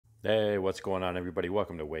Hey, what's going on, everybody?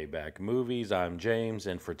 Welcome to Way Back Movies. I'm James,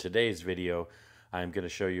 and for today's video, I'm going to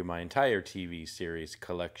show you my entire TV series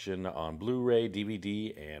collection on Blu-ray,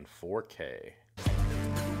 DVD, and 4K.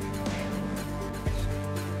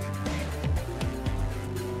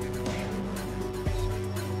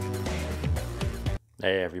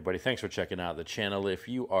 Hey everybody, thanks for checking out the channel. If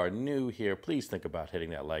you are new here, please think about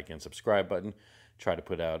hitting that like and subscribe button. Try to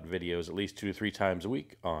put out videos at least 2 to 3 times a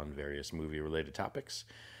week on various movie-related topics.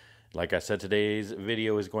 Like I said, today's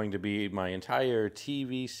video is going to be my entire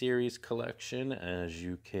TV series collection, as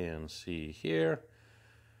you can see here,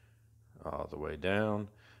 all the way down.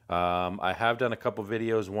 I have done a couple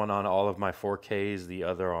videos, one on all of my 4Ks, the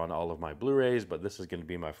other on all of my Blu-rays, but this is going to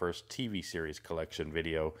be my first TV series collection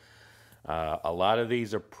video. A lot of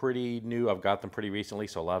these are pretty new. I've got them pretty recently,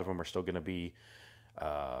 so a lot of them are still going to be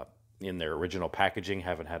in their original packaging.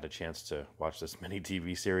 Haven't had a chance to watch this many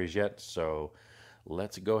TV series yet, so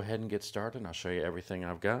let's go ahead and get started, and I'll show you everything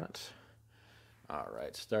I've got. All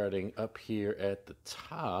right, starting up here at the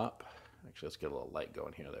top. Actually, let's get a little light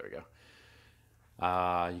going here. There we go.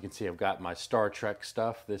 You can see I've got my Star Trek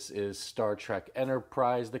stuff. This is Star Trek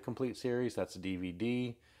Enterprise, the complete series. That's a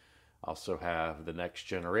DVD. Also have The Next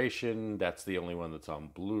Generation. That's the only one that's on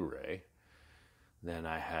Blu-ray. Then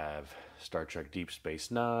I have Star Trek Deep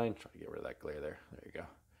Space Nine. Try to get rid of that glare there. There you go.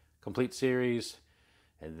 Complete series.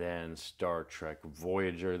 And then Star Trek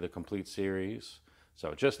Voyager, the complete series.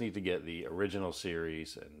 So just need to get the original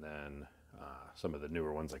series and then some of the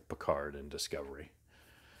newer ones like Picard and Discovery.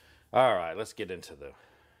 All right, let's get into the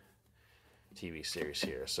TV series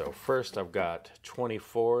here. So first I've got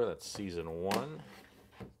 24, that's season 1.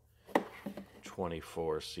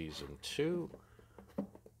 24 season 2.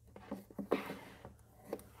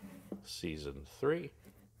 Season 3.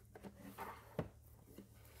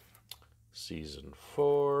 Season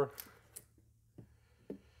 4.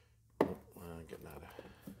 Getting out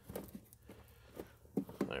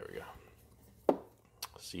of. There we go.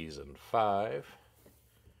 Season 5.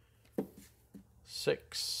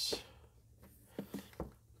 6.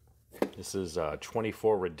 This is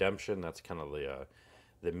 24 Redemption. That's kind of the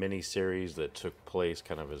mini series that took place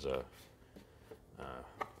kind of as a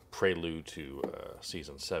prelude to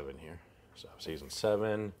season 7 here. So season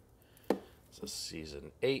 7. This is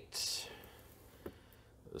season 8.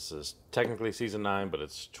 This is technically season 9, but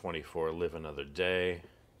it's 24 Live Another Day.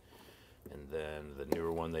 And then the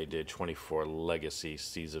newer one they did, 24 Legacy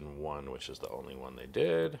season 1, which is the only one they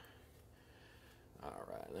did. All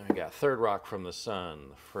right, then we got Third Rock from the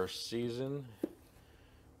Sun, the first season.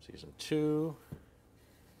 Season 2.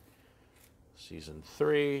 Season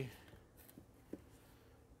 3.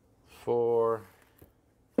 4.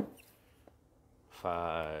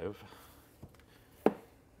 5.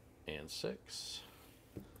 And 6.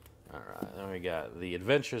 All right, then we got The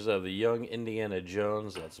Adventures of the Young Indiana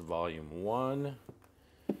Jones. That's volume 1,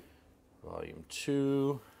 volume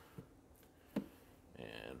 2,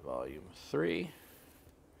 and volume 3.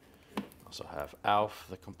 Also have Alf,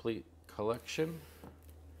 the complete collection.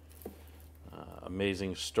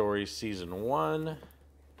 Amazing Stories season 1.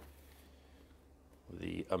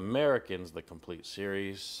 The Americans, the complete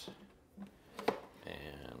series.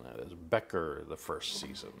 And that is Becker, the first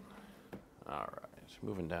season. All right.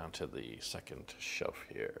 Moving down to the second shelf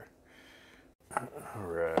here. All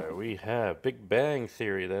right, we have Big Bang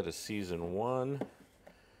Theory. That is season 1,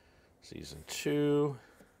 season 2,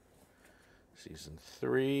 season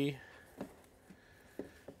 3,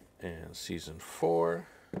 and season 4.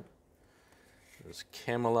 This is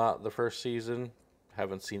Camelot, the first season.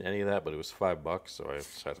 Haven't seen any of that, but it was $5, so I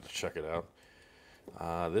decided to check it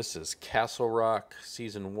out. This is Castle Rock,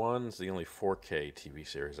 season 1. It's the only 4K TV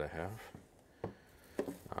series I have.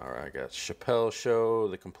 Alright, I got Chappelle Show,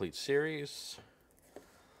 the complete series.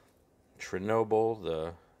 Chernobyl,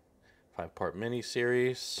 the 5-part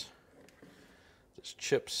miniseries. This is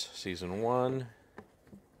Chips, season 1.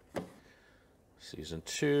 Season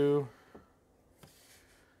 2.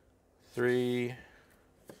 3.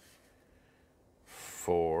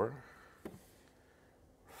 4.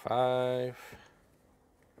 5.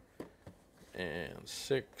 And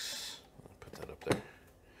 6. I'll put that up there.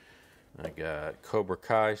 I got Cobra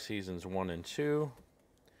Kai seasons 1 and 2.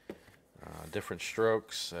 Different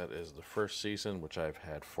Strokes, that is the first season, which I've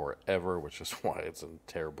had forever, which is why it's in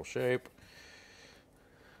terrible shape.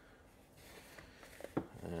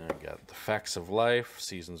 And I got The Facts of Life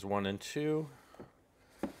seasons 1 and 2.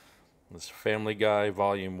 This Family Guy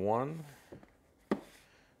volume 1,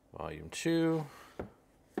 volume 2,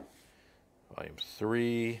 volume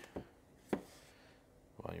 3,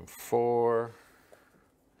 volume 4,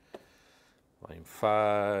 volume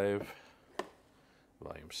 5,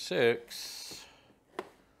 Volume 6,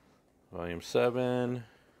 Volume 7,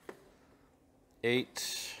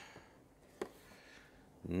 8,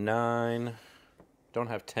 9, don't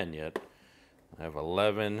have 10 yet. I have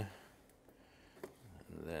 11, and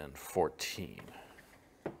then 14.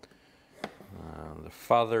 The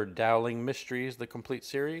Father Dowling Mysteries, the complete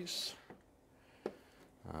series.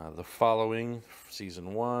 The Following,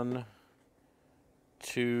 Season 1,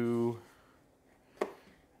 2,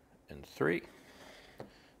 and 3.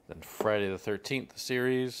 Then Friday the 13th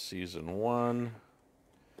series, Season 1,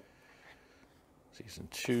 Season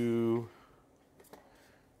 2,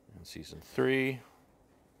 and Season 3.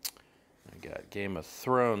 I got Game of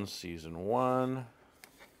Thrones, Season 1,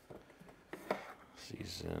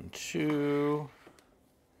 Season 2.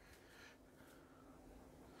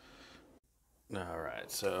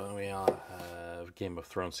 Alright, so we all have Game of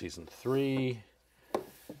Thrones Season 3,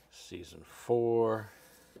 Season 4,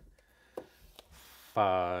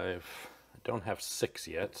 5. I don't have 6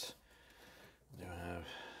 yet. I do have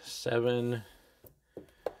 7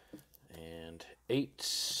 and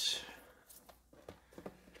 8.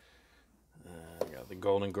 I got the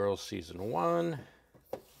Golden Girls Season 1,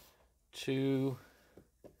 2,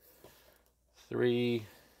 3,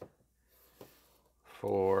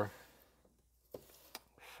 4,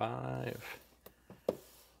 5,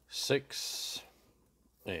 6,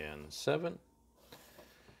 and 7.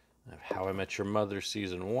 I have How I Met Your Mother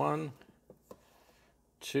Season 1,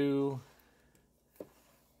 2,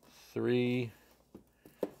 3,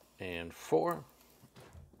 and 4.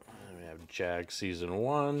 And we have Jag Season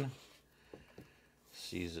 1,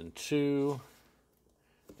 Season 2,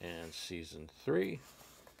 and Season 3.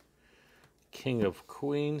 King of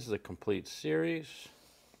Queens, the complete series.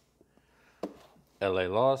 LA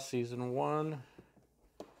Law Season 1.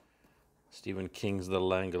 Stephen King's The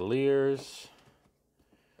Langoliers.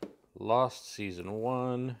 Lost Season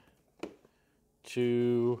 1,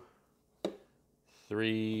 2,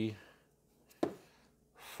 3,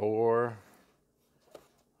 4,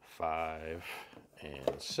 5,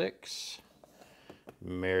 and 6.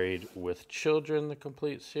 Married with Children, the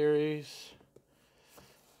complete series.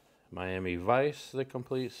 Miami Vice, the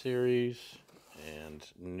complete series. And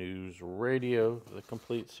News Radio, the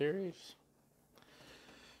complete series.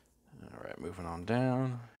 All right, moving on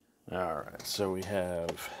down. All right, so we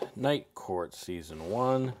have Night Court Season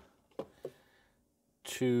 1,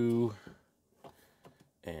 2,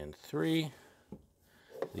 and 3.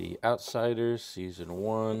 The Outsiders Season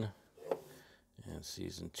 1 and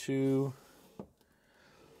Season 2.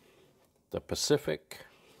 The Pacific.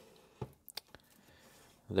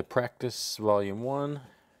 The Practice Volume 1.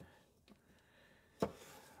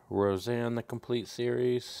 Roseanne, the complete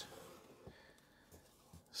series.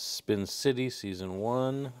 Spin City Season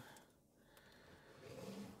 1.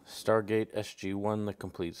 Stargate SG-1, the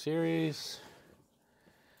complete series.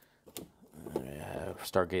 We have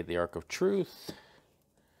Stargate The Ark of Truth.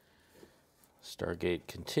 Stargate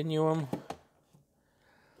Continuum.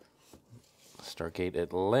 Stargate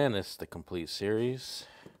Atlantis, the complete series.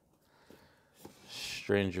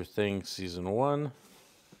 Stranger Things Season 1.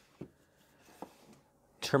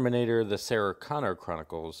 Terminator The Sarah Connor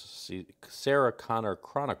Chronicles. Sarah Connor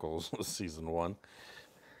Chronicles Season 1.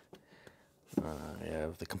 We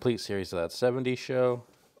have the complete series of That 70s Show.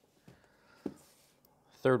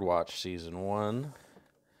 Third Watch Season 1.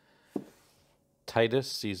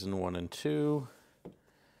 Titus Season 1 and 2.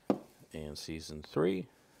 And Season 3.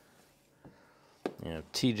 We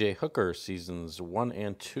have TJ Hooker Seasons 1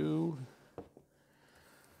 and 2.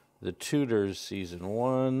 The Tudors Season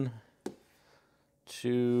 1,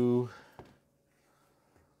 2,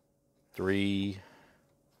 3,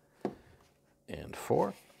 and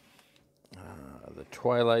 4. The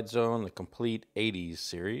Twilight Zone, the complete 80s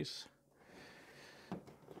series.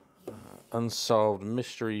 Unsolved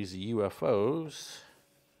Mysteries UFOs.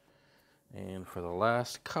 And for the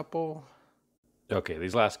last couple... Okay,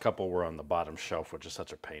 these last couple were on the bottom shelf, which is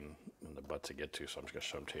such a pain in the butt to get to, so I'm just going to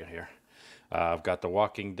show them to you here. I've got The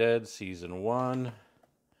Walking Dead Season 1,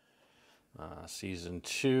 Season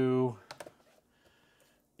 2,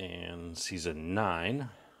 and Season 9.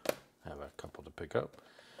 I have a couple to pick up.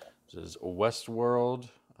 This is Westworld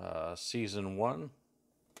Season 1.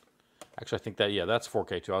 Actually, I think that, yeah, that's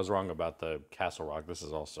 4K too. I was wrong about the Castle Rock. This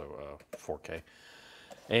is also 4K.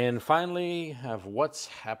 And finally, have What's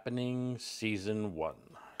Happening Season 1.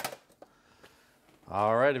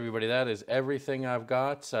 All right, everybody, that is everything I've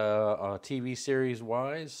got TV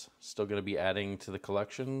series-wise. Still going to be adding to the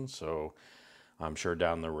collection, so I'm sure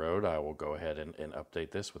down the road I will go ahead and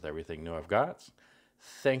update this with everything new I've got.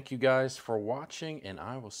 Thank you guys for watching, and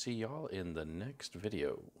I will see y'all in the next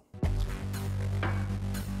video.